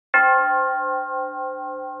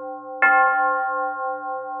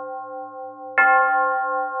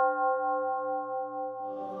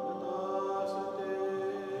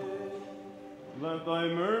Let thy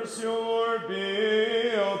mercy, O Lord, be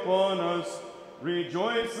upon us.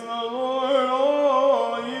 Rejoice in the Lord,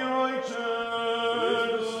 all ye righteous.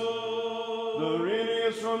 The reading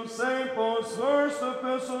is from St. Paul's first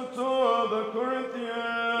epistle to the Corinthians.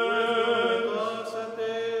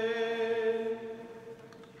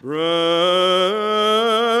 Brethren,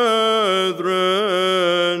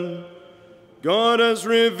 God has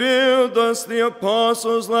revealed us the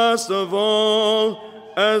apostles last of all,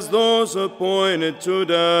 as those appointed to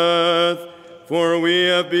death. For we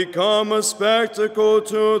have become a spectacle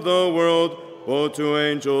to the world, both to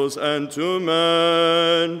angels and to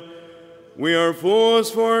men. We are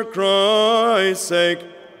fools for Christ's sake,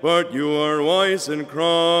 but you are wise in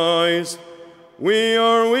Christ. We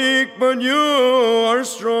are weak, but you are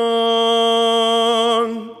strong.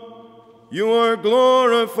 You are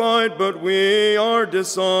glorified, but we are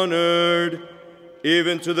dishonored.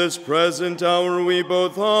 Even to this present hour we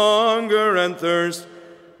both hunger and thirst.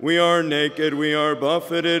 We are naked, we are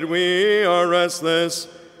buffeted, we are restless.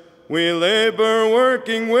 We labor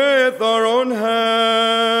working with our own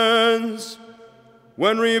hands.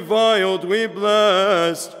 When reviled, we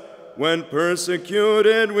blessed. When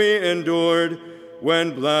persecuted, we endured.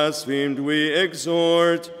 When blasphemed, we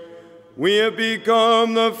exhort. We have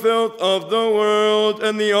become the filth of the world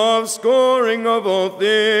and the offscouring of all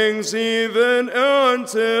things, even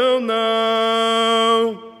until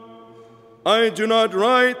now. I do not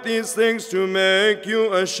write these things to make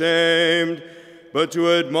you ashamed, but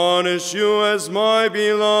to admonish you as my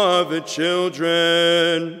beloved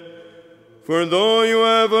children. For though you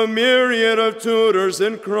have a myriad of tutors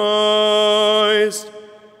in Christ,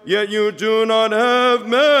 yet you do not have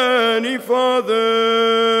many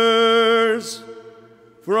fathers.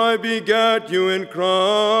 For I begat you in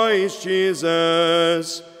Christ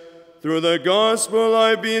Jesus. Through the gospel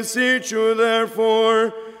I beseech you,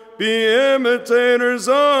 therefore, be imitators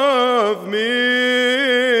of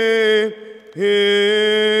me. Peace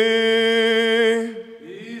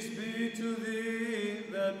be to thee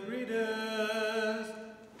that readest.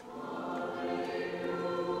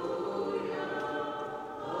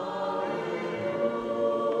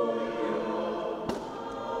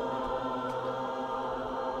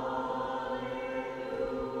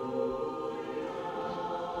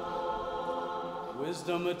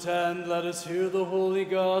 Wisdom attend, let us hear the holy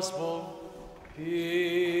gospel.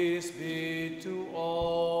 Peace be to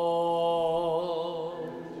all.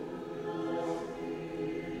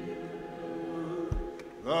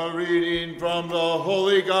 The reading from the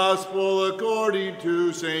Holy Gospel according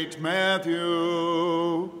to St.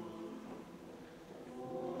 Matthew.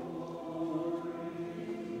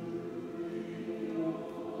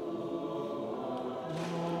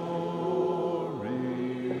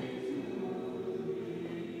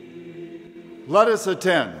 Let us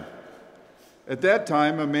attend. At that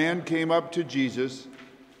time, a man came up to Jesus,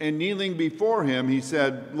 and kneeling before him, he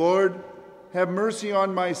said, Lord, have mercy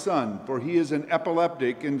on my son, for he is an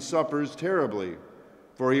epileptic and suffers terribly.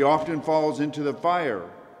 For he often falls into the fire,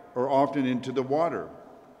 or often into the water.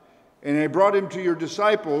 And I brought him to your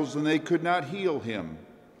disciples, and they could not heal him.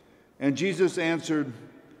 And Jesus answered,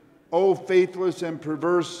 O faithless and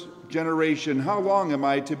perverse generation, how long am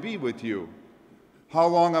I to be with you? How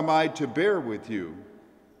long am I to bear with you?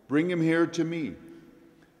 Bring him here to me.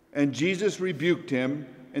 And Jesus rebuked him,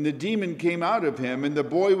 and the demon came out of him, and the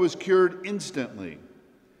boy was cured instantly.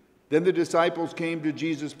 Then the disciples came to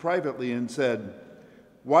Jesus privately and said,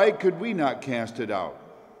 Why could we not cast it out?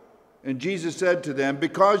 And Jesus said to them,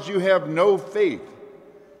 Because you have no faith.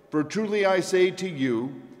 For truly I say to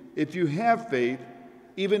you, if you have faith,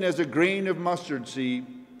 even as a grain of mustard seed,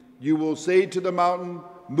 you will say to the mountain,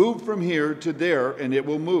 Move from here to there, and it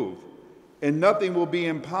will move. And nothing will be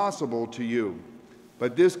impossible to you.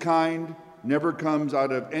 But this kind never comes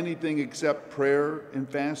out of anything except prayer and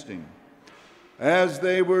fasting. As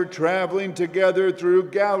they were traveling together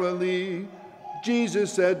through Galilee,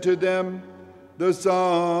 Jesus said to them, The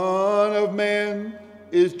Son of Man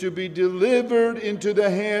is to be delivered into the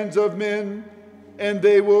hands of men, and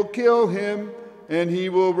they will kill him, and he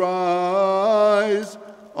will rise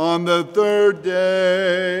on the third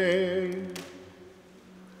day.